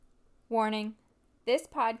Warning: this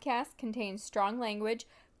podcast contains strong language,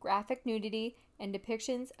 graphic nudity, and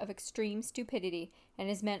depictions of extreme stupidity and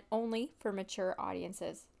is meant only for mature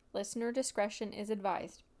audiences. Listener discretion is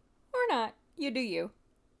advised. Or not. You do you.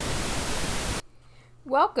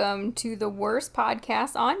 Welcome to the worst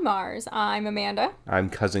podcast on Mars. I'm Amanda. I'm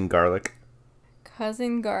Cousin Garlic.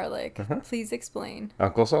 Cousin Garlic. Please explain.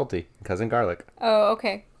 Uncle Salty. Cousin Garlic. Oh,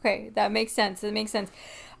 okay. Okay, that makes sense.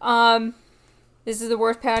 This is the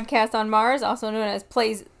worst podcast on Mars, also known as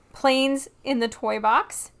Planes in the Toy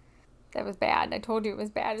Box. That was bad. I told you it was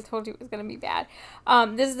bad. I told you it was going to be bad.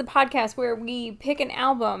 This is the podcast where we pick an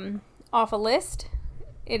album off a list.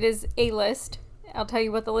 It is a list. I'll tell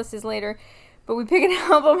you what the list is later. But we pick an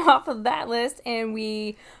album off of that list and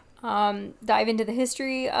we dive into the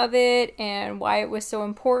history of it and why it was so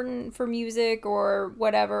important for music or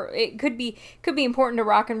whatever. It could be important to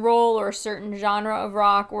rock and roll or a certain genre of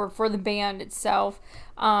rock or for the band itself.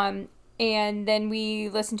 And then we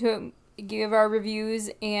listen to it, give our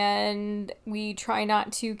reviews, and we try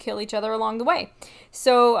not to kill each other along the way.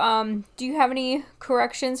 So, do you have any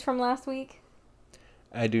corrections from last week?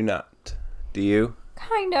 I do not. Do you?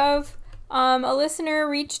 Kind of. A listener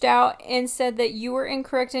reached out and said that you were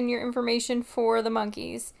incorrect in your information for the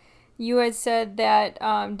Monkees. You had said that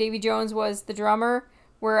Davy Jones was the drummer,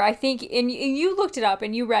 where I think, and you looked it up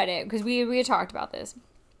and you read it, because we had talked about this.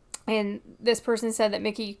 And this person said that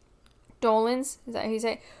Mickey Dolenz, is that how you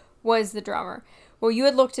say it, was the drummer. Well, you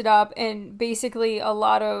had looked it up, and basically a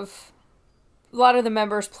lot of the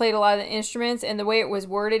members played a lot of the instruments, and the way it was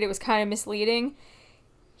worded, it was kind of misleading.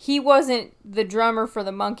 He wasn't the drummer for the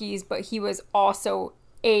Monkees, but he was also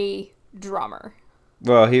a drummer.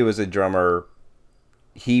 Well, he was a drummer.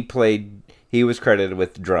 He was credited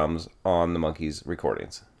with drums on the Monkees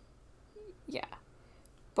recordings. Yeah.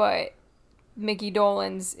 But Mickey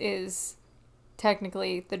Dolenz is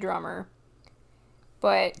technically the drummer.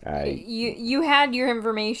 But you had your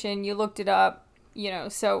information, you looked it up,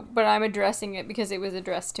 but I'm addressing it because it was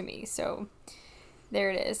addressed to me. So there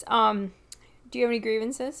it is. Do you have any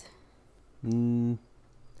grievances?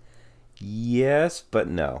 Yes, but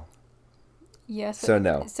no. Yes. So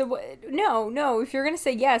no. So no. If you're going to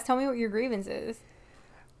say yes, tell me what your grievance is.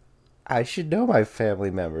 I should know my family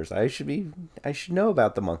members. I should know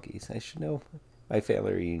about the Monkees. I should know my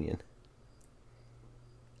family reunion.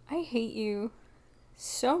 I hate you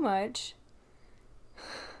so much.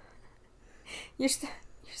 You're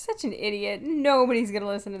such an idiot. Nobody's going to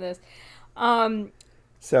listen to this.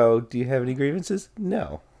 So, do you have any grievances?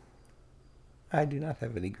 No. I do not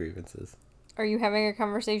have any grievances. Are you having a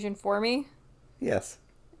conversation for me? Yes.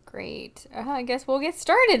 Great. I guess we'll get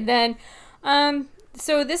started then.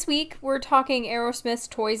 So this week we're talking Aerosmith's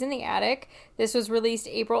Toys in the Attic. This was released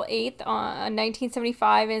April 8th,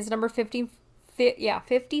 1975, and is number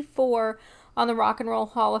 54 on the Rock and Roll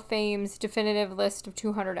Hall of Fame's definitive list of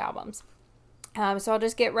 200 albums. So I'll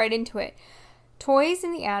just get right into it. Toys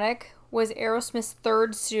in the Attic was Aerosmith's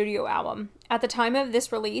third studio album. At the time of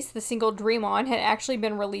this release, the single Dream On had actually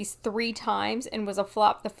been released 3 times and was a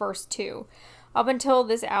flop the first 2. Up until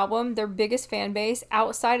this album, their biggest fan base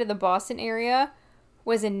outside of the Boston area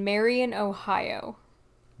was in Marion, Ohio.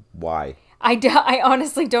 Why? I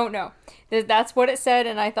honestly don't know. That's what it said,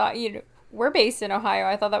 and I thought, we're based in Ohio.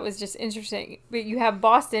 I thought that was just interesting. But you have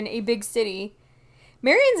Boston, a big city.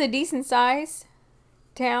 Marion's a decent size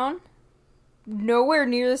town. Nowhere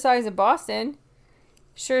near the size of Boston.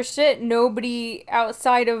 Sure shit, nobody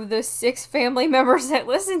outside of the 6 family members that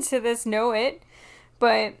listen to this know it.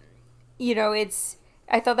 But,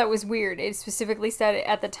 I thought that was weird. It specifically said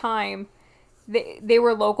at the time they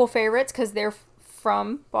were local favorites because they're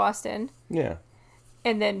from Boston. Yeah.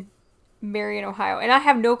 And then Marion, Ohio. And I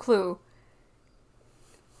have no clue.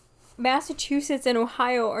 Massachusetts and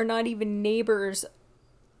Ohio are not even neighbors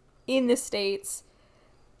in the States.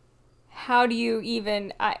 How do you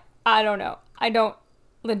even... I don't know. I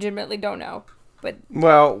legitimately don't know. But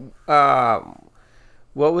well,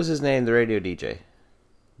 what was his name, the radio DJ?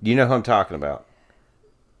 Do you know who I'm talking about?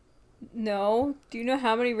 No. Do you know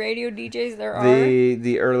how many radio DJs there are?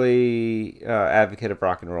 The early advocate of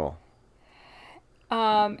rock and roll.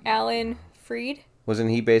 Alan Freed?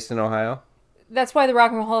 Wasn't he based in Ohio? That's why the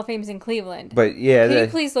Rock and Roll Hall of Fame is in Cleveland. But yeah... Can you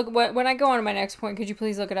please look... When I go on to my next point, could you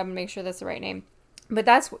please look it up and make sure that's the right name? But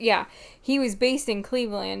he was based in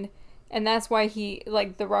Cleveland, and that's why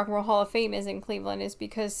the Rock and Roll Hall of Fame is in Cleveland, is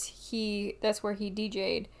because that's where he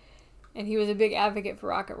DJ'd, and he was a big advocate for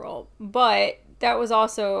rock and roll. But that was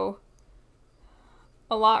also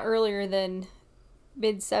a lot earlier than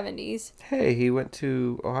mid-70s. Hey, he went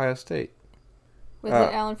to Ohio State. Was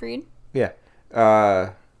it Alan Freed? Yeah.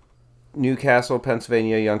 Newcastle,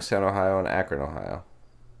 Pennsylvania, Youngstown, Ohio, and Akron, Ohio.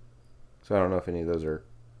 So I don't know if any of those are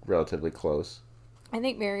relatively close. I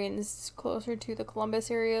think Marion's closer to the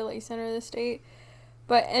Columbus area, like center of the state.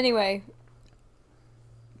 But anyway,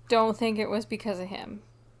 don't think it was because of him.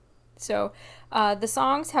 So, the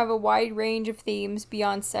songs have a wide range of themes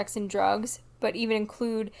beyond sex and drugs, but even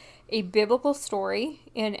include a biblical story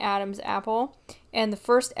in Adam's Apple and the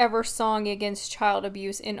first ever song against child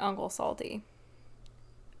abuse in Uncle Salty.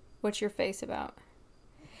 What's your face about?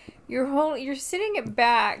 You're sitting it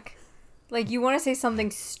back like you want to say something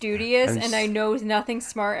studious, and I know nothing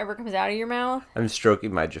smart ever comes out of your mouth. I'm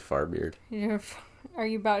stroking my Jafar beard. Are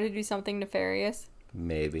you about to do something nefarious?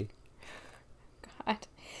 Maybe. God.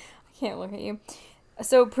 Can't look at you.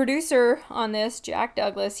 So producer on this, Jack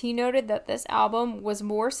Douglas, he noted that this album was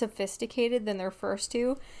more sophisticated than their first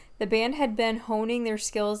two. The band had been honing their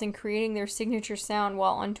skills and creating their signature sound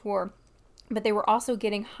while on tour, but they were also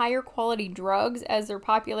getting higher quality drugs as their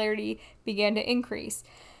popularity began to increase.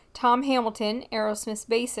 Tom Hamilton, Aerosmith's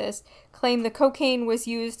bassist, claimed the cocaine was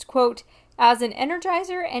used, quote, as an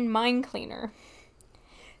energizer and mind cleaner.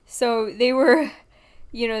 So they were,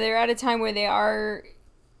 they're at a time where they are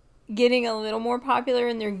getting a little more popular,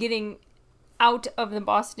 and they're getting out of the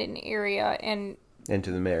Boston area and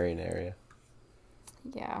into the Marion area.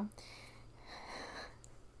 Yeah.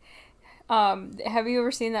 Have you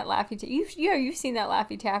ever seen that Laffy Taffy? You've seen that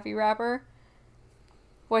Laffy Taffy rapper.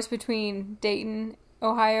 What's between Dayton,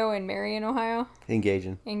 Ohio, and Marion, Ohio?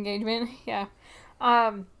 Engagement. Yeah.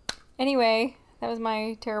 Anyway, that was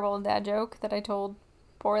my terrible dad joke that I told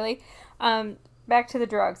poorly. Back to the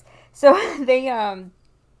drugs. So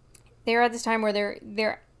they're at this time where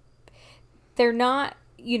they're not,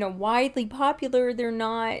 widely popular. They're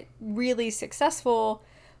not really successful,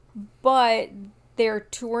 but they're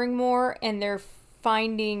touring more and they're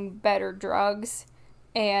finding better drugs,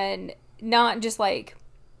 and not just like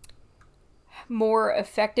more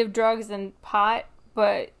effective drugs than pot,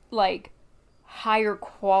 but like higher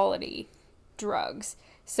quality drugs.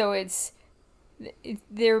 So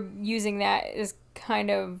they're using that as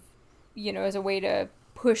kind of, as a way to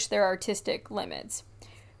push their artistic limits.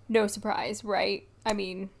 No surprise, right? I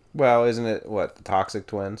mean... Well, isn't it, the Toxic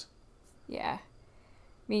Twins? Yeah.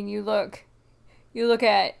 I mean, you look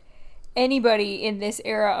at anybody in this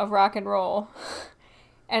era of rock and roll,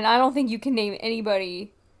 and I don't think you can name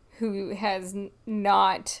anybody who has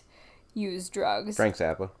not used drugs. Frank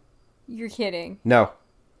Zappa. You're kidding. No.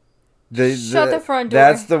 Shut the front door.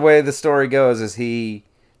 That's the way the story goes, is he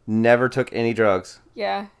never took any drugs.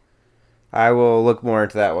 Yeah. I will look more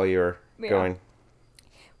into that while you're going.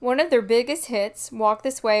 One of their biggest hits, Walk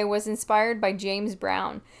This Way, was inspired by James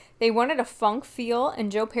Brown. They wanted a funk feel,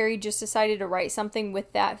 and Joe Perry just decided to write something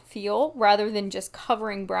with that feel rather than just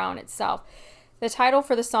covering Brown itself. The title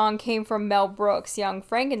for the song came from Mel Brooks' Young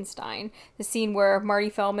Frankenstein, the scene where Marty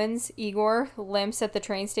Feldman's Igor limps at the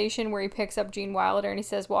train station where he picks up Gene Wilder and he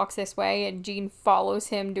says, "Walks this way," and Gene follows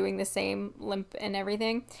him doing the same limp and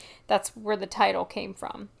everything. That's where the title came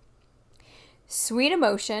from. Sweet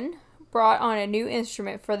Emotion brought on a new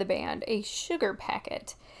instrument for the band, a sugar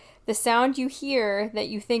packet. The sound you hear that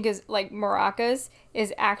you think is like maracas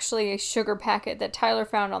is actually a sugar packet that Tyler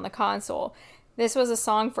found on the console. This was a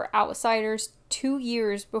song for Outsiders 2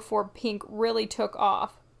 years before Pink really took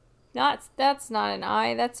off. That's not an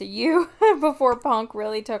I, that's a U. Before punk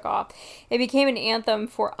really took off. It became an anthem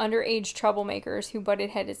for underage troublemakers who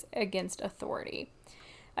butted heads against authority.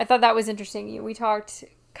 I thought that was interesting. We talked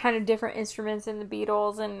kind of different instruments in the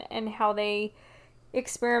Beatles and how they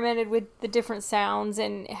experimented with the different sounds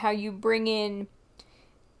and how you bring in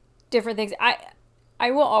different things.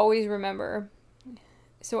 I will always remember,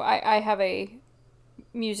 so I have a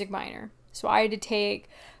music minor, so I had to take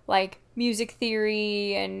like music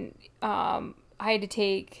theory, and I had to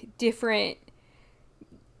take different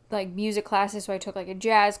like music classes. So I took like a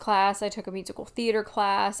jazz class, I took a musical theater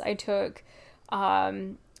class, I took a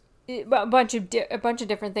bunch of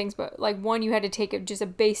different things, but like one you had to take just a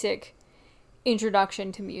basic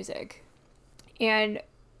introduction to music. And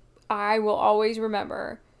I will always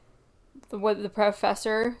remember what the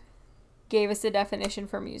professor gave us the definition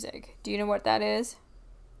for music. Do you know what that is?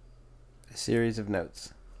 A series of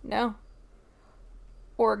notes. No.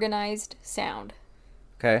 Organized sound.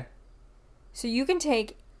 Okay. So you can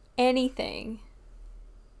take anything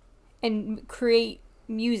and create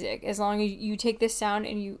music as long as you take this sound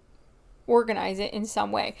and you organize it in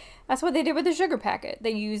some way. That's what they did with the sugar packet.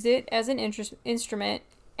 They used it as an instrument,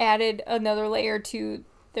 added another layer to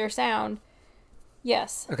their sound.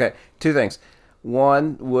 Yes. Okay, two things.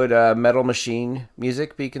 One, would Metal Machine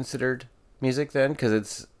music be considered music then? Because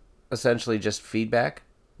it's essentially just feedback.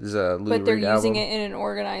 This is a Lou But they're Reed using album. it in an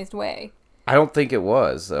organized way. I don't think it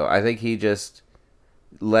was though. I think he just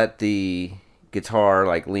let the guitar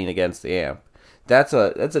like lean against the amp. That's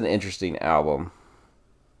an interesting album.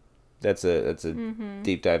 That's a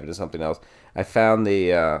deep dive into something else. I found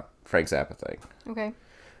the Frank Zappa thing. Okay.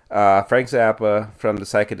 Frank Zappa from the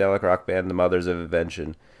psychedelic rock band The Mothers of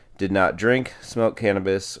Invention did not drink, smoke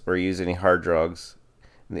cannabis, or use any hard drugs.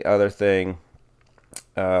 And the other thing,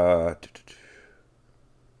 Zappa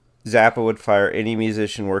would fire any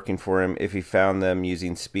musician working for him if he found them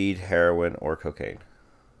using speed, heroin, or cocaine.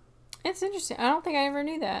 It's interesting. I don't think I ever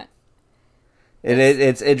knew that. And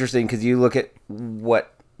it's interesting because you look at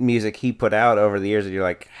what music he put out over the years and you're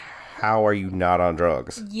like, how are you not on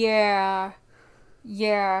drugs? Yeah.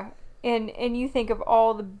 Yeah. And you think of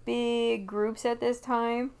all the big groups at this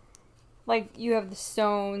time. Like, you have the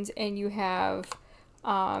Stones, and you have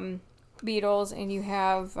Beatles, and you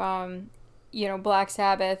have, Black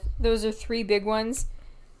Sabbath. Those are three big ones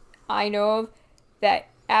I know of that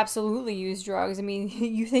absolutely use drugs. I mean,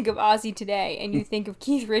 you think of Ozzy today, and you think of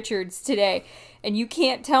Keith Richards today, and you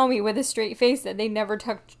can't tell me with a straight face that they never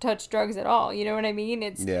touch drugs at all. You know what I mean?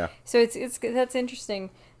 Yeah. So it's that's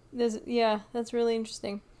interesting. That's really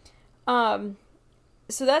interesting.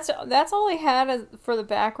 So that's all I had for the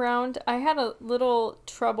background. I had a little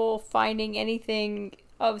trouble finding anything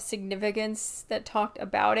of significance that talked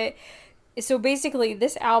about it. So basically,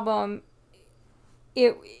 this album,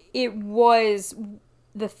 it was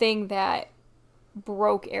the thing that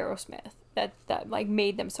broke Aerosmith, that like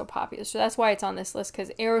made them so popular. So that's why it's on this list, because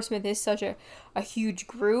Aerosmith is such a huge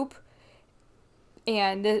group,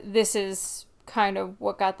 and this is kind of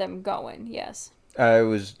what got them going. Yes. I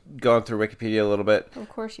was going through Wikipedia a little bit. Of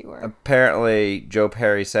course you were. Apparently, Joe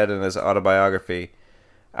Perry said in his autobiography,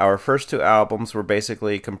 "Our first two albums were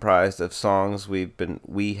basically comprised of songs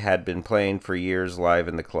we had been playing for years live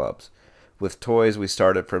in the clubs. With Toys, we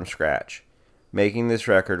started from scratch. Making this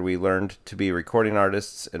record, we learned to be recording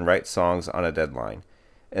artists and write songs on a deadline.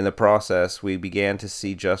 In the process, we began to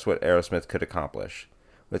see just what Aerosmith could accomplish.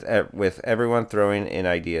 With everyone throwing in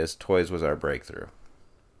ideas, Toys was our breakthrough."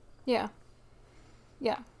 Yeah.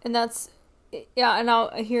 Yeah, and and I'll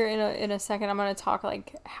here in a second I'm gonna talk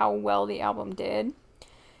like how well the album did,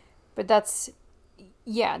 but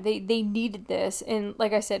they needed this, and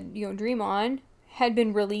like I said, Dream On had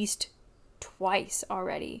been released twice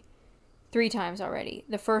already, 3 times already.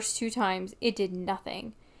 The first 2 times it did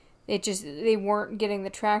nothing. They weren't getting the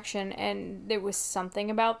traction, and there was something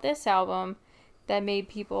about this album that made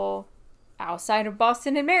people outside of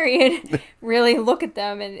Boston and Marion really look at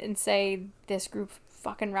them and say, this group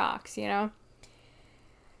fucking rocks,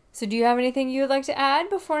 So do you have anything you would like to add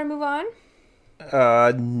before I move on?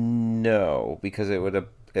 No, because it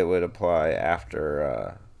would apply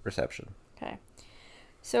after Reception. Okay.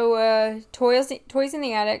 So Toys in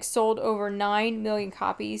the Attic sold over 9 million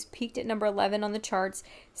copies, peaked at number 11 on the charts,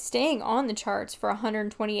 staying on the charts for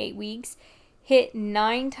 128 weeks, hit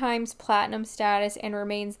 9 times platinum status, and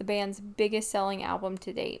remains the band's biggest selling album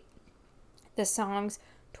to date. The songs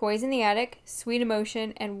Toys in the Attic, Sweet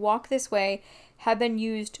Emotion, and Walk This Way have been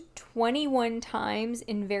used 21 times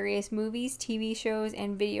in various movies, TV shows,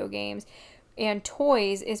 and video games. And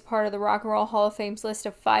Toys is part of the Rock and Roll Hall of Fame's list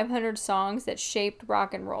of 500 songs that shaped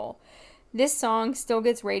rock and roll. This song still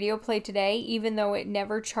gets radio play today, even though it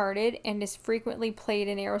never charted, and is frequently played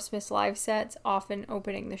in Aerosmith's live sets, often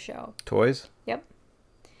opening the show. Toys? Yep.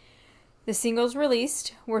 The singles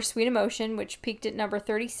released were Sweet Emotion, which peaked at number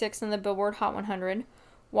 36 on the Billboard Hot 100,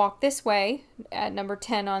 Walk This Way at number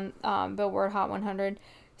 10 on Billboard Hot 100.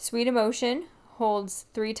 Sweet Emotion holds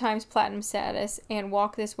 3 times platinum status, and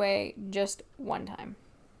Walk This Way just 1 time.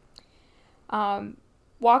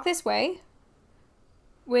 Walk This Way,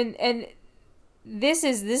 this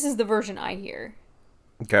is the version I hear.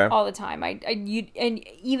 Okay. All the time.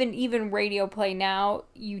 Even radio play now,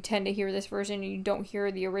 you tend to hear this version and you don't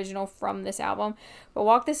hear the original from this album. But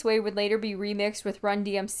Walk This Way would later be remixed with Run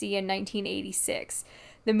DMC in 1986.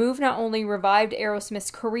 The move not only revived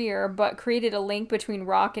Aerosmith's career, but created a link between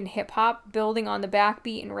rock and hip-hop, building on the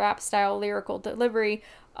backbeat and rap-style lyrical delivery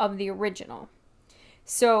of the original.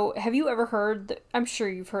 So, have you ever heard, I'm sure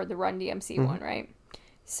you've heard the Run DMC one, right?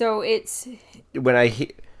 So, it's... When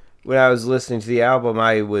I was listening to the album,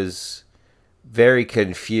 I was very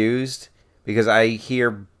confused because I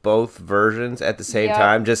hear both versions at the same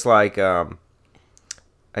time. Just like I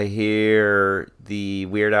hear the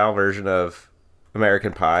Weird Al version of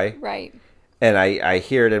American Pie. Right. And I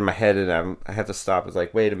hear it in my head, and I have to stop. It's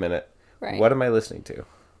like, wait a minute. Right. What am I listening to?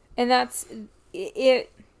 And that's...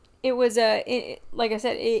 It it was like I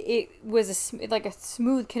said, it was like a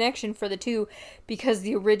smooth connection for the two, because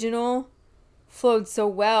the original flowed so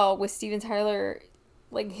well with Steven Tyler.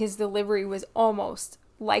 Like, his delivery was almost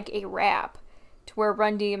like a rap, to where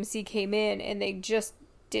Run DMC came in and they just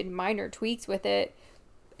did minor tweaks with it,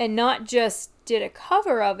 and not just did a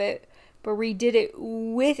cover of it, but redid it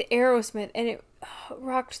with Aerosmith, and it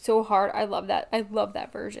rocked so hard. I love that. I love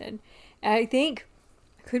that version. And I think,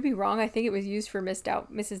 I could be wrong, I think it was used for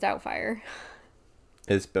Mrs. Doubtfire.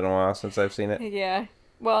 It's been a while since I've seen it. Yeah.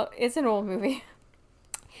 Well, it's an old movie.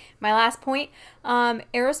 My last point,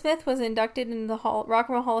 Aerosmith was inducted into the Rock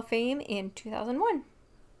and Roll Hall of Fame in 2001.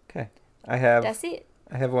 Okay. That's it.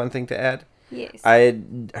 I have one thing to add. Yes. I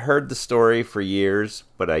had heard the story for years,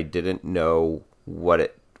 but I didn't know what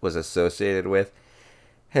it was associated with.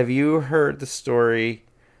 Have you heard the story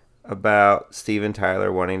about Steven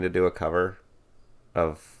Tyler wanting to do a cover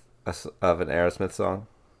of an Aerosmith song?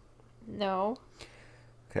 No.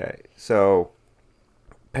 Okay, so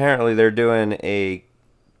apparently they're doing a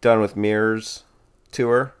Done with Mirrors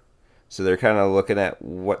tour, so they're kind of looking at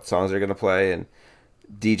what songs they're going to play, and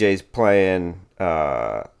DJ's playing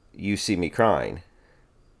You See Me Crying,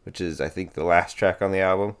 which is, I think, the last track on the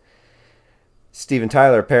album. Steven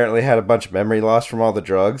Tyler apparently had a bunch of memory loss from all the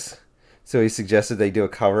drugs, so he suggested they do a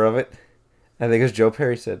cover of it. And I think it was Joe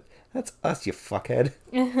Perry said, "That's us, you fuckhead."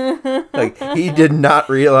 Like, he did not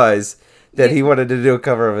realize that he wanted to do a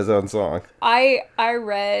cover of his own song. I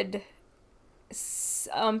read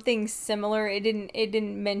something similar. It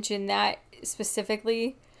didn't mention that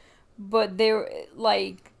specifically, but they were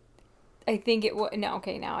like, I think it was, no,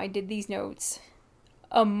 okay, now I did these notes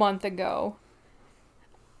a month ago,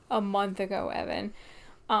 Evan.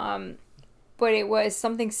 But it was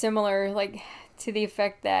something similar, like, to the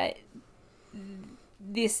effect that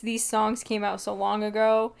these songs came out so long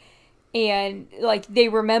ago, and like, they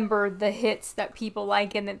remember the hits that people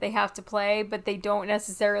like and that they have to play, but they don't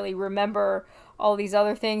necessarily remember all these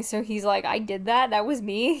other things. So he's like, I did that was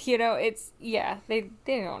me, it's, yeah, they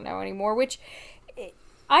don't know anymore, which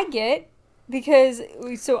I get, because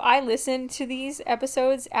so I listen to these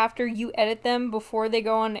episodes after you edit them before they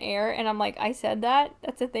go on air, and I'm like, I said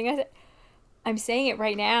that's the thing I said. I'm saying it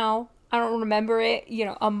right now. I don't remember it,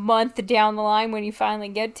 a month down the line when you finally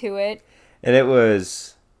get to it. And it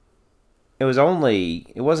wasn't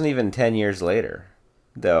even 10 years later,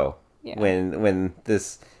 though, yeah. when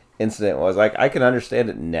this incident was. Like, I can understand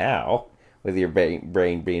it now, with your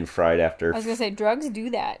brain being fried after... I was going to say, drugs do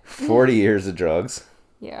that. 40 years of drugs.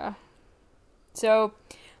 Yeah. So,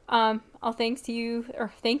 I'll thank you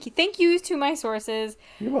to my sources.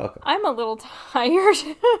 You're welcome. I'm a little tired.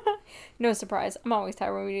 No surprise. I'm always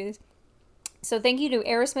tired when we do this. So thank you to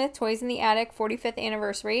Aerosmith, Toys in the Attic, 45th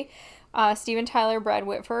anniversary. Steven Tyler, Brad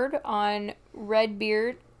Whitford on by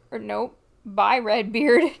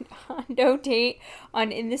Redbeard on No Date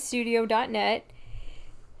on inthestudio.net.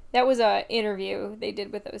 That was an interview they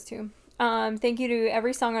did with those two. Thank you to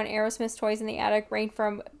every song on Aerosmith's Toys in the Attic, ranked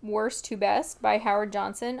from worst to best, by Howard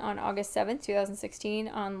Johnson on August 7th, 2016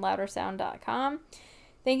 on loudersound.com.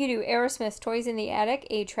 Thank you to Aerosmith's Toys in the Attic,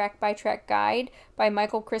 a track-by-track guide by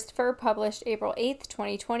Michael Christopher, published April 8th,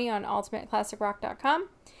 2020 on ultimateclassicrock.com.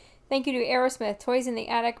 Thank you to Aerosmith, Toys in the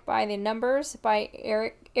Attic by The Numbers by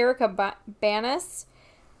Erica Banas.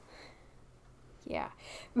 Yeah.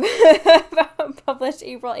 Published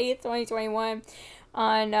April 8th, 2021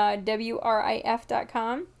 on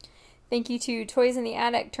WRIF.com. Thank you to Toys in the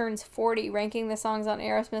Attic Turns 40, ranking the songs on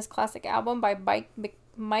Aerosmith's classic album by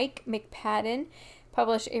Mike McPadden,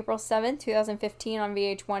 published April 7th, 2015 on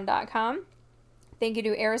VH1.com. Thank you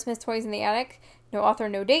to Aerosmith's Toys in the Attic, No Author,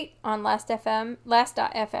 No Date on Last.fm.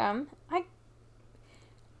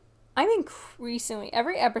 I'm increasingly,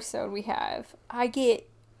 every episode we have, I get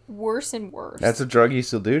worse and worse. That's a drug you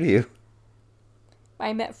still do to you.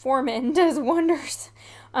 My metformin does wonders.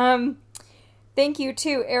 Thank you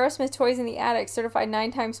to Aerosmith Toys in the Attic, certified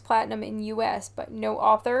 9 times platinum in U.S., but no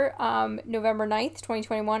author, November 9th,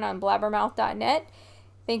 2021 on blabbermouth.net.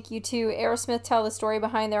 Thank you to Aerosmith, tell the story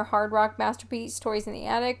behind their hard rock masterpiece, Toys in the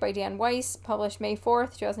Attic by Dan Weiss, published May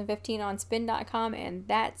 4th, 2015 on spin.com, and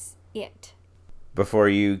that's it. Before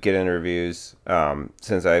you get into reviews,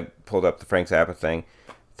 since I pulled up the Frank Zappa thing,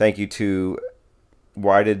 thank you to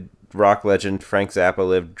Why Did Rock Legend Frank Zappa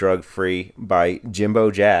Live Drug-Free by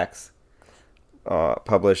Jimbo Jacks,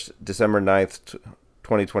 published December 9th,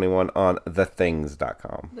 2021 on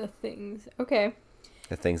thethings.com. The Things. Okay.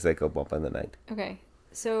 The things that go bump in the night. Okay.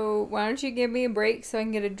 So why don't you give me a break so I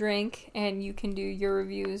can get a drink, and you can do your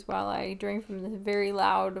reviews while I drink from this very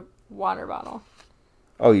loud water bottle.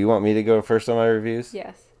 Oh, you want me to go first on my reviews?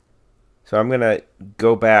 Yes. So I'm going to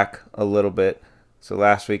go back a little bit. So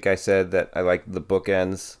last week I said that I liked the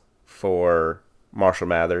bookends for Marshall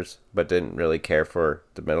Mathers, but didn't really care for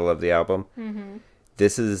the middle of the album. Mm-hmm.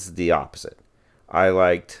 This is the opposite. I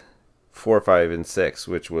liked 4, 5, and 6,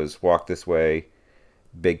 which was Walk This Way,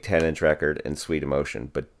 big 10-inch record, and Sweet Emotion,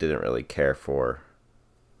 but didn't really care for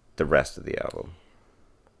the rest of the album.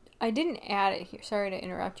 I didn't add it here. Sorry to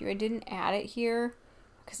interrupt you. I didn't add it here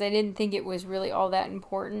because I didn't think it was really all that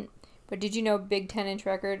important. But did you know Big 10-inch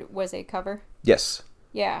record was a cover? Yes.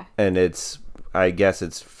 Yeah. And I guess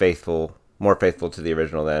it's more faithful to the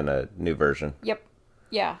original than a new version. Yep.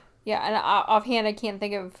 Yeah. Yeah. And offhand, I can't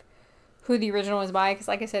think of who the original was by because,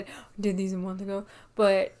 like I said, I did these a month ago.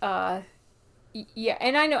 But yeah,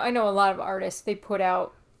 and I know a lot of artists, they put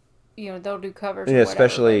out, they'll do covers. Yeah, or whatever,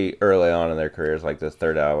 especially early on in their careers, like this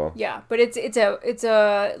third album. Yeah, but it's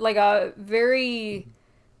a like a very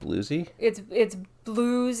bluesy. It's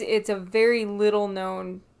blues. It's a very little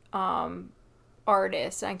known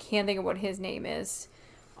artist. I can't think of what his name is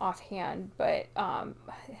offhand, but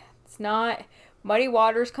it's not. Muddy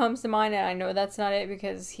Waters comes to mind, and I know that's not it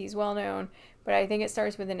because he's well known, but I think it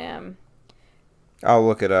starts with an M. I'll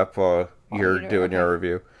look it up while you're doing your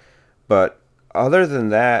review. But other than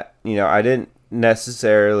that, I didn't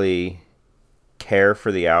necessarily care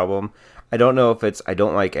for the album. I don't know if it's I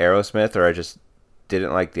don't like Aerosmith or I just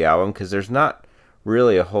didn't like the album because there's not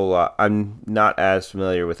really a whole lot. I'm not as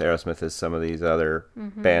familiar with Aerosmith as some of these other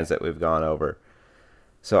bands that we've gone over.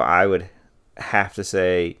 So I would have to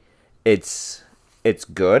say it's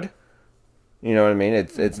good. You know what I mean?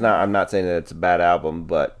 It's not. I'm not saying that it's a bad album,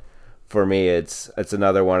 but for me, it's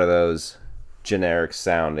another one of those generic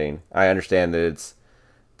sounding. I understand that it's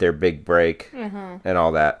their big break and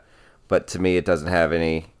all that, but to me, it doesn't have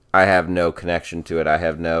any. I have no connection to it. I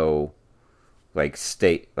have no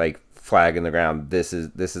flag in the ground. This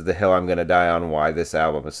is the hill I'm gonna die on. Why this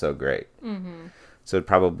album is so great. So it'd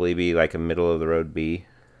probably be like a middle of the road B.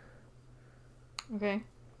 Okay.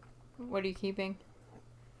 What are you keeping?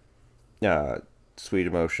 Sweet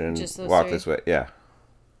Emotion, Walk This Way. Yeah.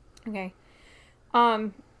 Okay.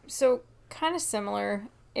 So kind of similar.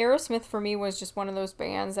 Aerosmith for me was just one of those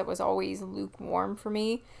bands that was always lukewarm for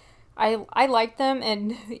me. I liked them,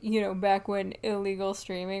 and back when illegal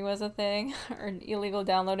streaming was a thing or illegal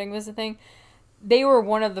downloading was a thing, they were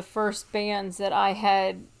one of the first bands that I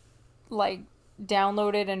had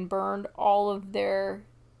downloaded and burned all of their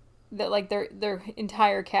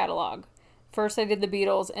entire catalog. First I did the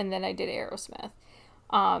Beatles, and then I did Aerosmith.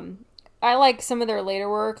 I like some of their later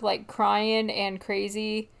work, like Crying and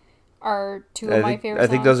Crazy are two of my favorite songs.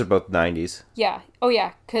 I think those are both 90s. Yeah. Oh,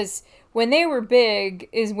 yeah, because when they were big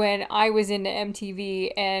is when I was into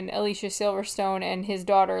MTV, and Alicia Silverstone and his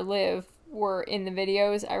daughter Liv were in the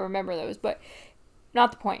videos. I remember those, but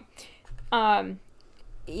not the point. I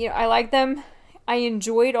like them. I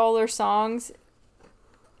enjoyed all their songs,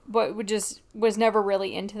 but was never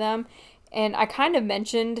really into them. And I kind of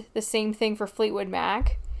mentioned the same thing for Fleetwood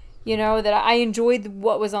Mac, that I enjoyed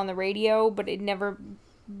what was on the radio, but it never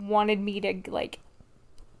wanted me to,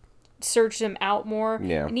 search them out more.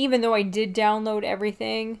 Yeah. And even though I did download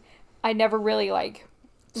everything, I never really,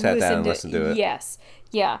 sat down and listened to it. Yes.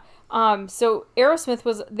 Yeah. So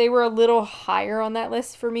Aerosmith they were a little higher on that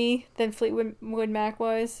list for me than Fleetwood Mac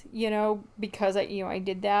was, because I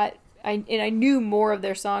did that. And I knew more of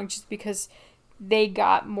their songs just because they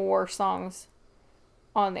got more songs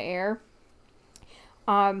on the air.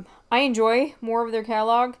 I enjoy more of their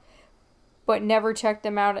catalog, but never checked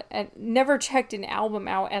them out and never checked an album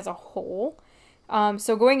out as a whole.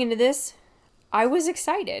 So going into this, I was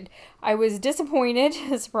excited. I was disappointed,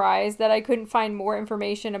 surprised that I couldn't find more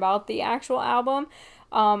information about the actual album.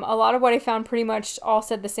 A lot of what I found pretty much all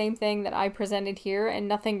said the same thing that I presented here, and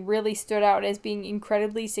nothing really stood out as being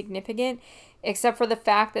incredibly significant, except for the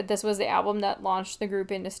fact that this was the album that launched the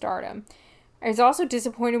group into stardom. I was also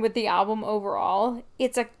disappointed with the album overall.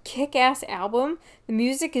 It's a kick-ass album. The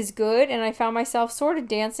music is good, and I found myself sort of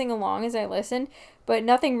dancing along as I listened, but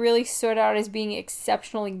nothing really stood out as being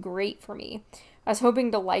exceptionally great for me. I was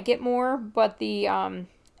hoping to like it more, but the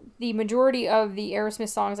majority of the Aerosmith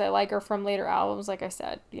songs I like are from later albums, like I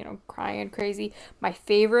said, Crying and Crazy. My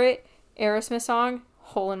favorite Aerosmith song,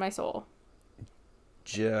 Hole in My Soul.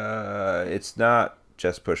 It's not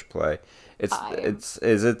Just Push Play.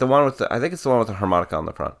 Is it the one with I think it's the one with the harmonica on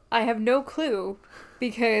the front. I have no clue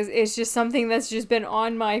because it's just something that's just been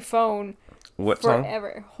on my phone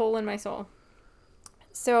forever. Song? Hole in My Soul.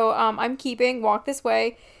 So I'm keeping Walk This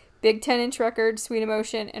Way, Big 10-inch record, Sweet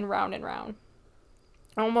Emotion, and Round and Round.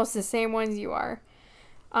 Almost the same ones you are.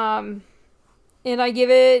 And I give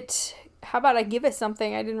it how about I give it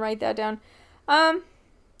something? I didn't write that down. I'm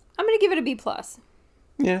gonna give it a B plus.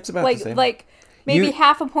 Yeah, it's about the same. Like maybe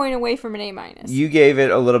half a point away from an A minus. You gave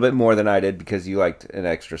it a little bit more than I did because you liked an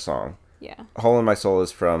extra song. Yeah. Hole in My Soul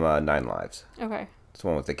is from Nine Lives. Okay. It's the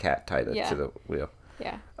one with the cat tied to the wheel.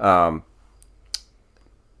 Yeah.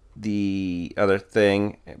 The other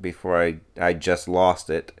thing, before I just lost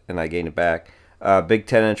it and I gained it back, Big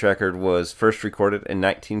 10-inch record was first recorded in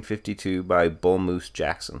 1952 by Bull Moose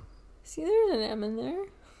Jackson. See, there's an M in there.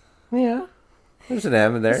 Yeah. There's an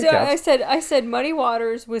M in there. So I said Muddy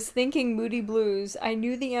Waters was thinking Moody Blues. I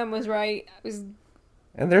knew the M was right.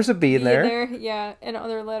 And there's a B in there. Yeah, and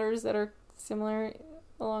other letters that are similar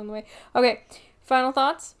along the way. Okay, final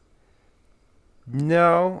thoughts?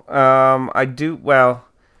 No. I do, well,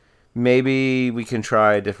 maybe we can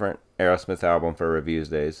try a different Aerosmith album for reviews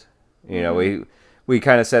days. You know, we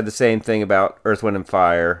kind of said the same thing about Earth, Wind, and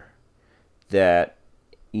Fire, that,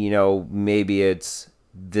 you know, maybe it's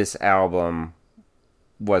this album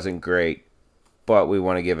wasn't great, but we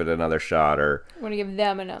want to give it another shot, or want to give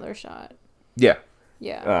them another shot. Yeah.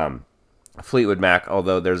 Yeah. Fleetwood Mac,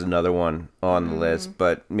 although there's another one on the list,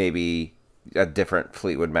 but maybe a different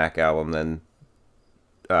Fleetwood Mac album than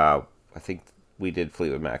I think we did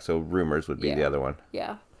Fleetwood Mac, so Rumors would be the other one.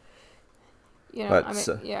 Yeah. You know,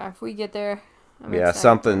 if we get there,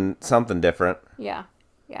 something different. Yeah.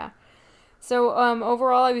 Yeah. So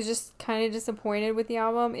overall, I was just kind of disappointed with the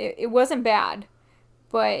album. It wasn't bad,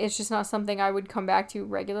 but it's just not something I would come back to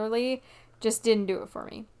regularly. Just didn't do it for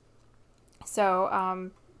me. So,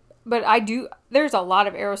 but there's a lot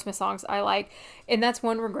of Aerosmith songs I like, and that's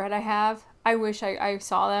one regret I have. I wish I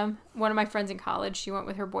saw them. One of my friends in college, she went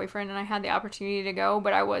with her boyfriend, and I had the opportunity to go,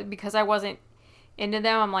 but because I wasn't into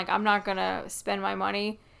them, I'm like, I'm not gonna spend my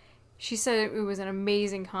money. She said it was an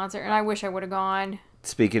amazing concert, and I wish I would have gone.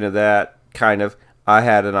 Speaking of that, kind of, I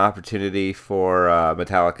had an opportunity for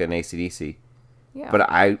Metallica and AC/DC, but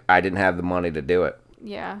I didn't have the money to do it.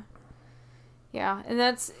 Yeah, and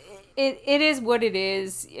that's it. It is what it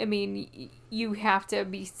is. I mean, you have to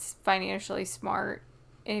be financially smart,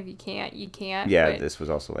 and if you can't, you can't. Yeah, this was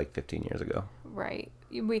also like 15 years ago. Right.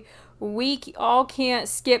 We all can't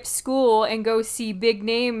skip school and go see big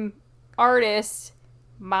name artists,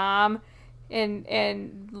 Mom,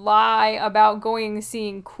 and lie about going and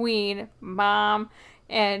seeing Queen, Mom,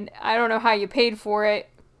 and I don't know how you paid for it,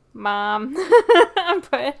 Mom,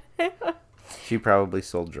 but she probably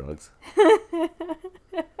sold drugs.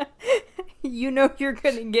 You know you're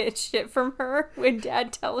gonna get shit from her when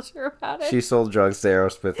Dad tells her about it. She sold drugs to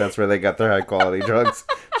Aerosmith. That's where they got their high quality drugs.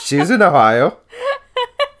 She's in Ohio.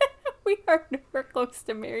 We are nowhere close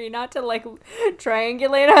to Mary. Not to like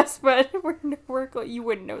triangulate us, but you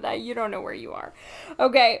wouldn't know that. You don't know where you are.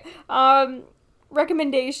 Okay.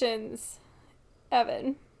 Recommendations.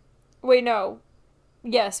 Evan. Wait, no.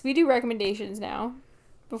 Yes, we do recommendations now.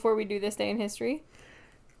 Before we do this day in history.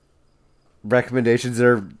 Recommendations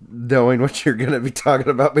are knowing what you're going to be talking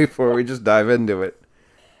about before we just dive into it.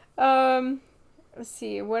 Let's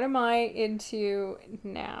see. What am I into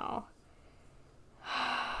now?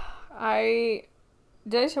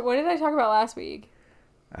 What did I talk about last week?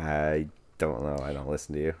 I don't know. I don't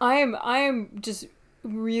listen to you. I am just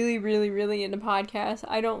really, really, really into podcasts.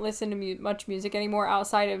 I don't listen to much music anymore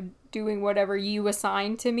outside of doing whatever you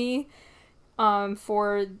assign to me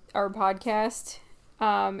for our podcast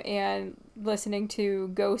and listening to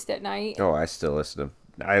Ghost at night. Oh, I still listen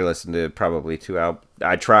to probably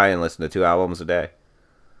I try and listen to 2 albums a day.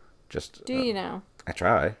 Do you now? I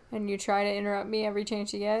try. And you try to interrupt me every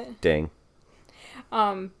chance you get? Ding.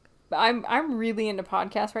 I'm really into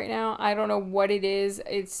podcasts right now. I don't know what it is.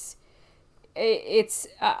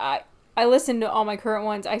 I listen to all my current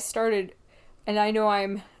ones. I started, and I know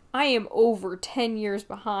I am over 10 years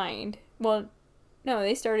behind. Well, no,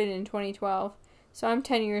 they started in 2012, so I'm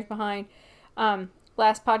 10 years behind.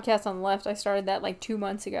 Last podcast on the left, I started that like 2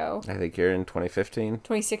 months ago. I think you're in 2015.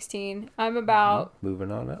 2016. I'm about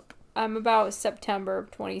moving on up. I'm about September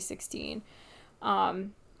of 2016.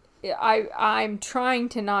 I'm trying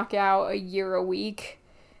to knock out a year a week.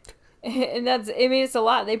 And it's a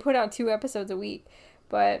lot. They put out 2 episodes a week.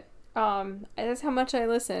 But that's how much I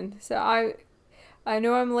listen. So I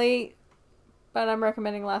know I'm late, but I'm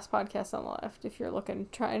recommending Last Podcast on the Left if you're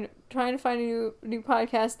trying to find a new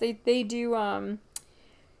podcast. They do a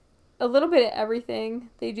little bit of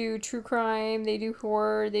everything. They do true crime, they do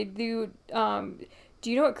horror, they do do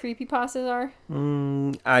you know what creepypastas are?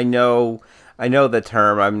 I know the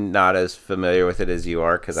term. I'm not as familiar with it as you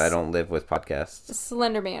are because I don't live with podcasts.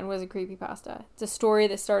 Slender Man was a creepypasta. It's a story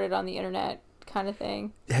that started on the internet kind of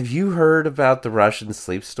thing. Have you heard about the Russian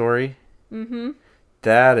sleep story? Mm-hmm.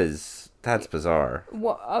 That is That's bizarre.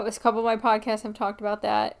 Well, a couple of my podcasts have talked about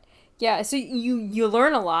that. Yeah, so you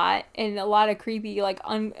learn a lot and a lot of creepy like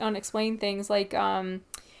unexplained things like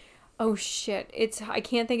oh shit, I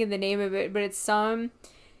can't think of the name of it, but it's some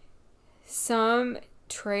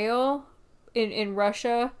trail in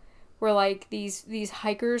Russia where like these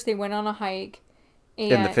hikers, they went on a hike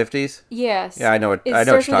and In the 50s? yes. Yeah, I know what It I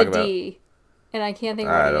know what starts you're with talking a about. D, and I can't think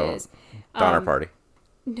of I what it don't. is. Donner Party.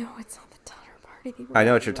 No, it's not the Donner Party. They were I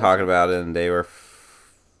know back what in you're talking Russia. about, and they were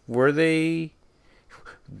they?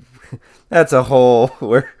 That's a whole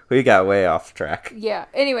where we got way off track. Yeah.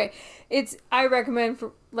 Anyway, I recommend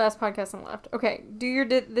for last podcast on the left. Okay, do your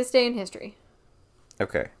this day in history.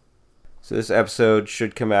 Okay, so this episode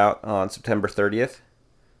should come out on September 30th.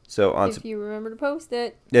 So If you remember to post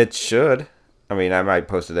it. it should. I mean, I might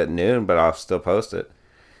post it at noon, but I'll still post it.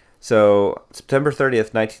 So September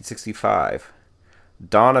 30th, 1965,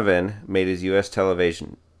 Donovan made his U.S.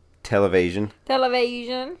 television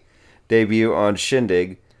debut on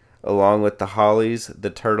Shindig, along with the Hollies, the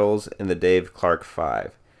Turtles, and the Dave Clark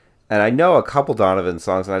Five. And I know a couple Donovan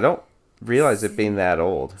songs, and I don't realize it being that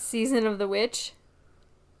old. Season of the Witch.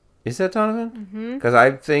 Is that Donovan? Mm-hmm. Because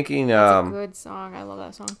I'm thinking, That's a good song. I love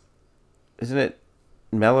that song. isn't it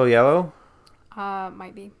Mellow Yellow?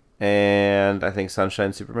 Might be. And I think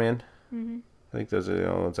Sunshine Superman. Mm-hmm. I think those are the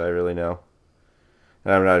only ones I really know.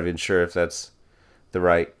 And I'm not even sure if that's the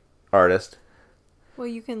right artist. Well,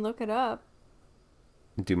 you can look it up.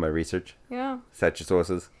 Do my research. Yeah. Set your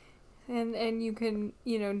sources. And you can,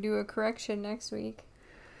 do a correction next week.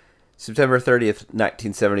 September 30th,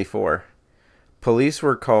 1974. Police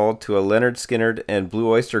were called to a Leonard Skinner and Blue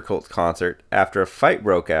Oyster Cult concert after a fight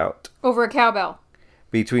broke out Over a cowbell.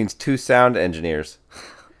 between two sound engineers.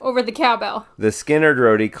 Over the cowbell. The Skinner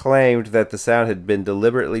roadie claimed that the sound had been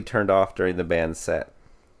deliberately turned off during the band's set.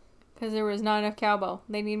 Because there was not enough cowbell.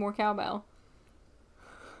 They need more cowbell.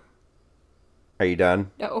 Are you done?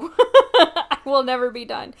 No. I will never be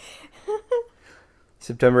done.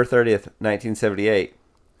 September 30th, 1978.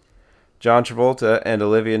 John Travolta and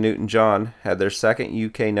Olivia Newton-John had their second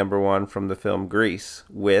UK #1 from the film Grease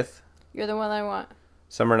with You're the one I want.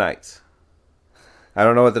 Summer Nights. I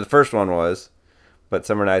don't know what the first one was, but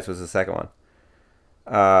Summer Nights was the second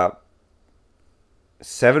one.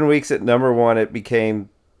 7 weeks at #1, it became...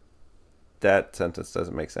 That sentence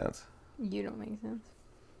doesn't make sense. You don't make sense.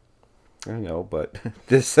 I know, but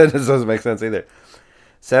this sentence doesn't make sense either.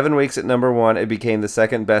 7 weeks at #1, it became the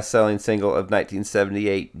second best-selling single of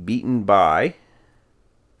 1978, beaten by...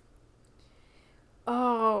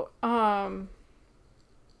 Oh,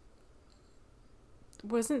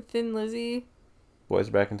 wasn't Thin Lizzy? Boys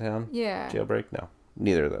Are Back in Town? Yeah. Jailbreak? No.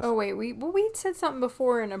 Neither of those. Oh, wait. We said something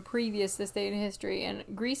before in a previous This Day in History, and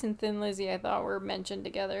Grease and Thin Lizzy I thought were mentioned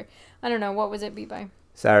together. I don't know. What was it beat by?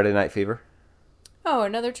 Saturday Night Fever? Oh,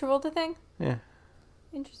 another Travolta thing? Yeah.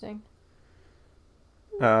 Interesting.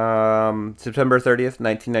 September 30th,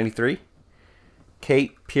 1993.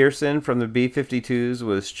 Kate Pearson from the B-52s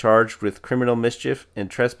was charged with criminal mischief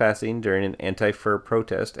and trespassing during an anti-fur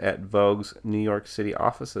protest at Vogue's New York City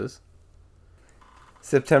offices.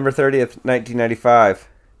 September 30th, 1995.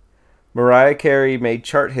 Mariah Carey made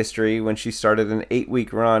chart history when she started an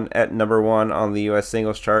 8-week run at #1 on the U.S.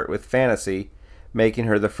 singles chart with Fantasy, making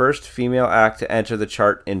her the first female act to enter the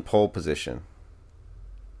chart in pole position.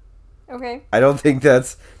 Okay. I don't think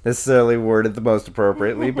that's necessarily worded the most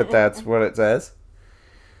appropriately, but that's what it says.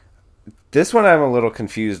 This one I'm a little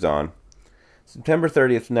confused on. September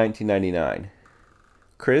 30th, 1999.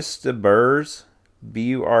 Chris de Burgh,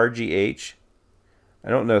 Burgh, I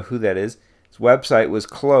don't know who that is. His website was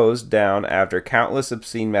closed down after countless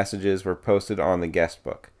obscene messages were posted on the guest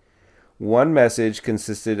book. One message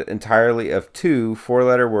consisted entirely of 2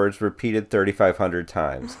 four-letter words repeated 3,500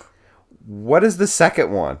 times. What is the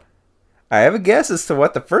second one? I have a guess as to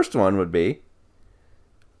what the first one would be.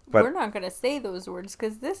 But we're not going to say those words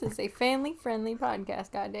because this is a family-friendly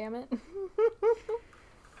podcast, goddammit.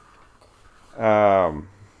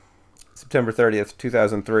 September 30th,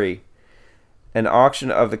 2003. An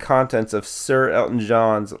auction of the contents of Sir Elton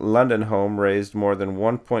John's London home raised more than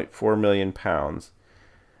 £1.4 million.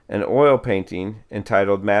 An oil painting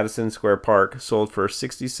entitled Madison Square Park sold for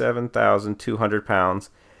 £67,200,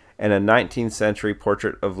 and a 19th century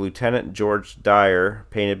portrait of Lieutenant George Dyer,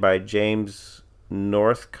 painted by James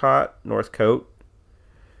Northcote, Northcote,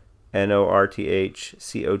 in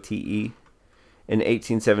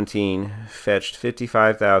 1817, fetched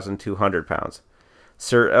 £55,200.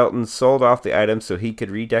 Sir Elton sold off the items so he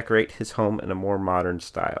could redecorate his home in a more modern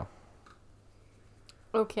style.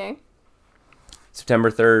 Okay.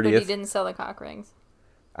 September 30th. But he didn't sell the cock rings.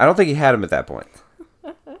 I don't think he had them at that point.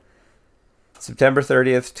 September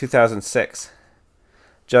 30th, 2006.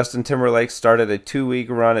 Justin Timberlake started a 2-week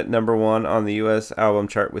run at number 1 on the U.S. album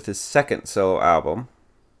chart with his second solo album.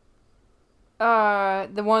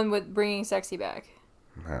 The one with Bringing Sexy Back.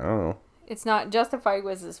 I don't know. It's not. Justified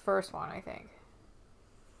was his first one, I think.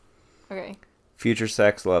 Okay. Future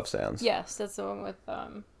Sex Love Sounds. Yes, that's the one with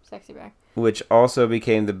Sexy Back. Which also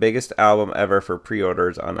became the biggest album ever for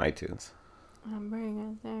pre-orders on iTunes. I'm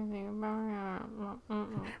bringing sexy back.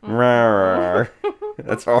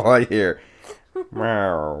 That's all I hear.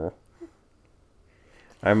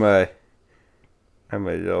 I'm an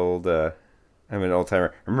old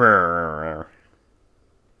timer.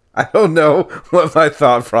 I don't know what my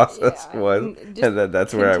thought process was, and then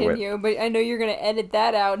that's where I went. But I know you're gonna edit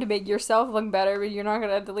that out to make yourself look better, but you're not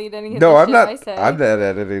gonna delete any of no, the I'm shit not. I say. I'm not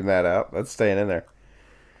editing that out. That's staying in there.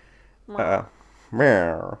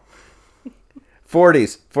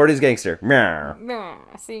 40s gangster.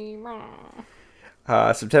 See.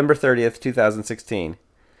 September 30th, 2016.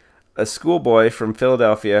 A schoolboy from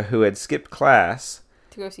Philadelphia who had skipped class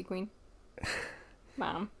To go see Queen.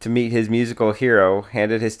 Mom. to meet his musical hero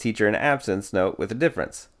handed his teacher an absence note with a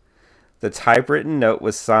difference. The typewritten note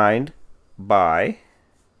was signed by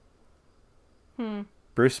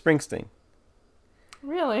Bruce Springsteen.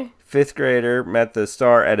 Really? 5th grader met the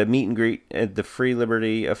star at a meet and greet at the Free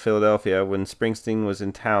Liberty of Philadelphia when Springsteen was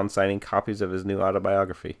in town signing copies of his new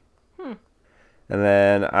autobiography. And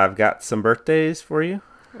then I've got some birthdays for you.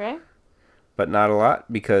 Okay. But not a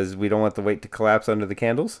lot because we don't want the weight to collapse under the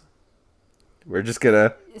candles. We're just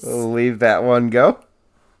going to leave that one go.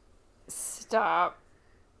 Stop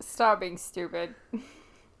being stupid.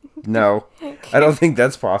 No, I don't think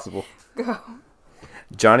that's possible. Go.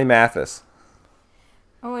 Johnny Mathis.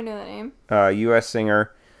 Oh, I know that name. U.S.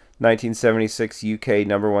 singer, 1976 UK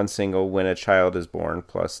number 1 single, When a Child is Born,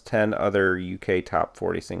 plus 10 other UK top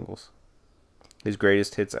 40 singles. His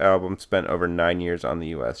greatest hits album spent over 9 years on the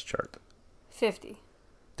U.S. chart. 50.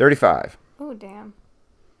 35. Oh, damn.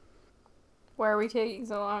 Why are we taking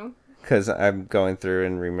so long? Because I'm going through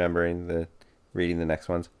and reading the next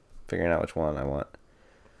ones, figuring out which one I want.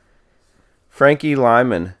 Frankie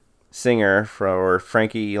Lyman, singer for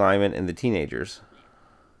Frankie Lyman and the Teenagers.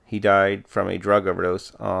 He died from a drug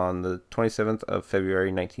overdose on the 27th of February,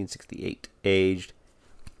 1968, aged...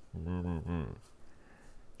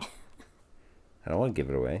 I don't want to give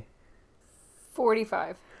it away.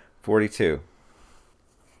 45. 42.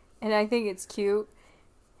 And I think it's cute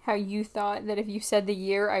how you thought that if you said the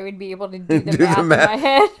year, I would be able to do the Do math the in math. my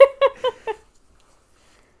head.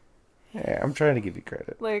 Yeah, I'm trying to give you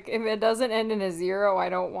credit. Like, if it doesn't end in a 0, I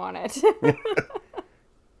don't want it.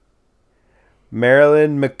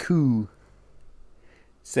 Marilyn McCoo,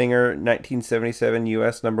 singer, 1977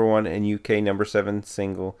 U.S. number 1 and UK number 7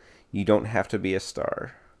 single, You Don't Have to Be a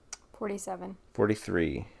Star. 47.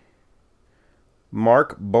 43.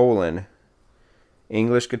 Mark Bolan,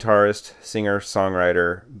 English guitarist, singer,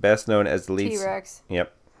 songwriter, best known as the lead... T-Rex.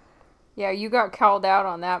 Yep. Yeah, you got called out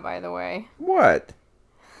on that, by the way. What?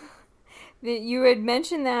 You had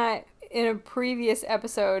mentioned that in a previous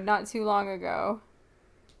episode not too long ago.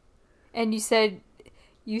 And you said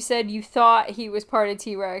you thought he was part of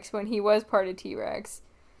T-Rex when he was part of T-Rex.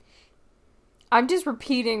 I'm just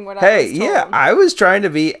repeating what I was told. Yeah, I was trying to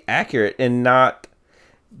be accurate and not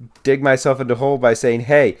dig myself into a hole by saying,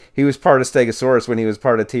 hey, he was part of Stegosaurus when he was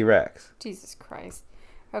part of T-Rex. Jesus Christ.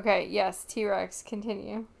 Okay, yes, T-Rex,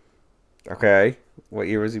 continue. Okay, what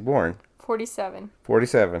year was he born? 47.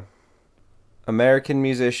 47. American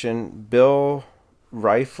musician Bill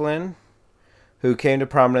Rieflin, who came to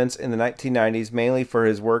prominence in the 1990s mainly for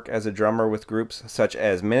his work as a drummer with groups such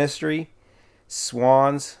as Ministry,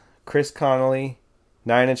 Swans, Chris Connolly,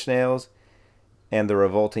 Nine Inch Nails, and the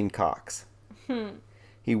Revolting Cocks.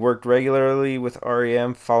 He worked regularly with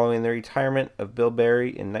REM following the retirement of Bill Berry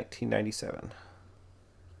in 1997.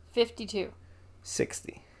 52.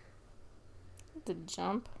 60. The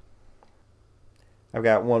jump. I've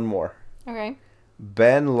got one more. Okay.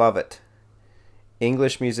 Ben Lovett,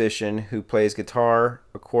 English musician who plays guitar,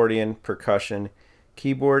 accordion, percussion,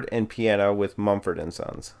 keyboard, and piano with Mumford &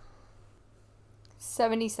 Sons.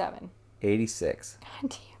 77. 86. God damn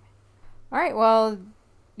it. All right, well,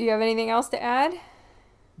 do you have anything else to add?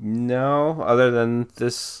 No, other than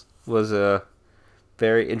this was a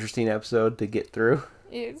very interesting episode to get through.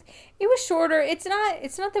 It was shorter. It's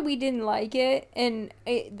not that we didn't like it, and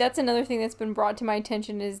that's another thing that's been brought to my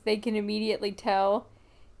attention is they can immediately tell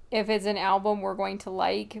if it's an album we're going to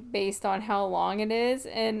like based on how long it is,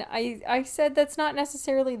 and I said that's not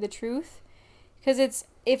necessarily the truth, because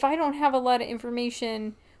if I don't have a lot of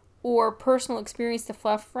information or personal experience to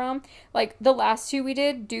fluff from, like the last two we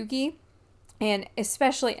did, Dookie, and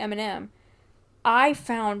especially Eminem, I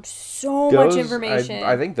found so much information.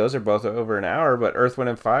 I think those are both over an hour, but Earth, Wind,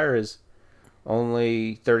 and Fire is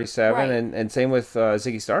only 37, Right. and same with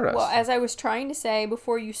Ziggy Stardust. Well, as I was trying to say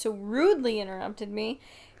before you so rudely interrupted me,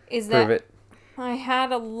 is Prove that it. I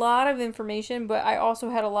had a lot of information, but I also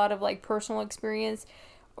had a lot of like personal experience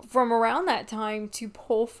from around that time to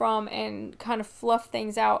pull from and kind of fluff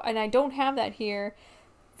things out. And I don't have that here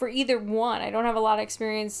for either one. I don't have a lot of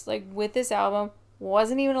experience like with this album.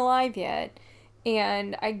 Wasn't even alive yet.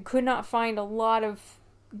 And I could not find a lot of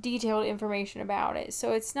detailed information about it.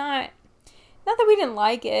 So it's not that we didn't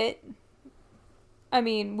like it. I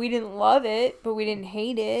mean, we didn't love it, but we didn't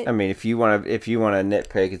hate it. I mean, if you want to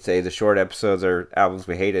nitpick and say the short episodes are albums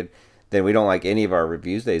we hated, then we don't like any of our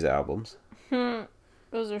Reviews Days albums.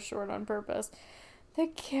 Those are short on purpose. The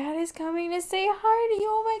cat is coming to say hi to you.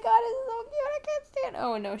 Oh my god, it's so cute. I can't stand.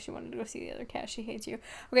 Oh no, she wanted to go see the other cat. She hates you.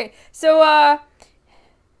 Okay, so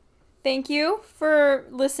thank you for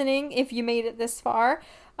listening. If you made it this far,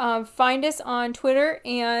 find us on Twitter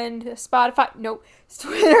and Spotify. Nope,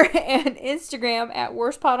 Twitter and Instagram at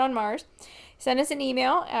worstpodonmars. Send us an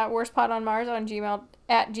email at worstpodonmars on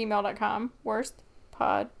gmail.com.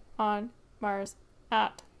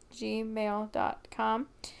 worstpodonmars@gmail.com.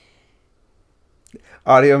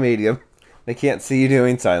 Audio medium. They can't see you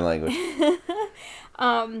doing sign language.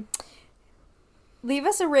 Leave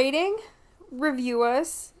us a rating. Review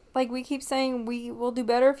us. Like we keep saying, we will do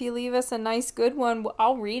better if you leave us a nice, good one.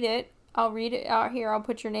 I'll read it. I'll read it out here. I'll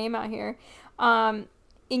put your name out here.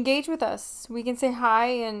 Engage with us. We can say hi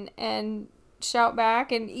and shout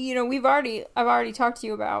back. And you know, I've already talked to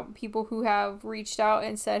you about people who have reached out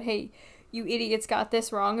and said, "Hey, you idiots got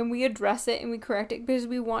this wrong," and we address it and we correct it because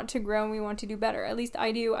we want to grow and we want to do better. At least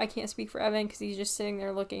I do. I can't speak for Evan because he's just sitting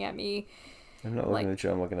there looking at me. I'm not looking at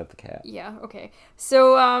you. I'm looking at the cat. Yeah. Okay.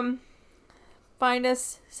 So find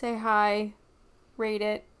us, say hi, rate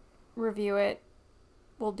it, review it.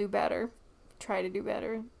 We'll do better. Try to do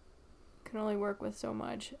better. Can only work with so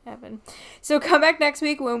much, Evan. So come back next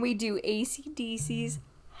week when we do AC/DC's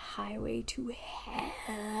Highway to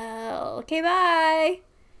Hell. Okay, bye.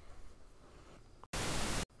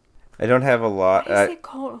 I don't have a lot. What is it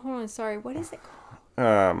called? Hold on, sorry. What is it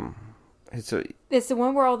called? It's the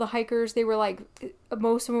one where all the hikers, they were like,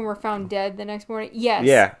 most of them were found dead the next morning. Yes.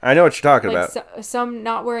 Yeah, I know what you're talking about. Some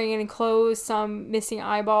not wearing any clothes, some missing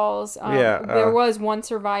eyeballs. There was one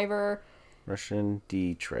survivor. Russian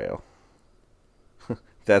D Trail.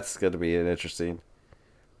 That's going to be an interesting.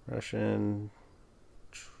 Russian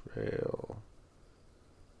Trail.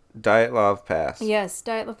 Dyatlov Pass. Yes,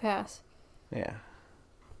 Dyatlov Pass. Yeah.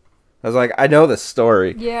 I was like, I know the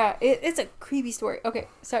story. Yeah, it's a creepy story. Okay,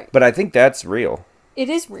 sorry. But I think that's real. It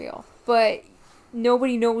is real, but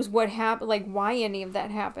nobody knows what happened, like why any of that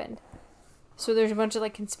happened. So there's a bunch of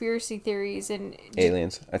like conspiracy theories and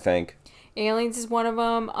aliens, I think. Aliens is one of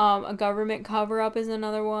them. A government cover-up is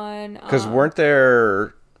another one. Because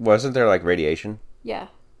wasn't there like radiation? Yeah.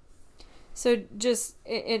 So just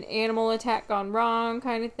an animal attack gone wrong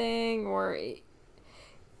kind of thing, or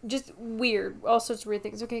just weird, all sorts of weird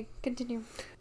things. Okay, continue.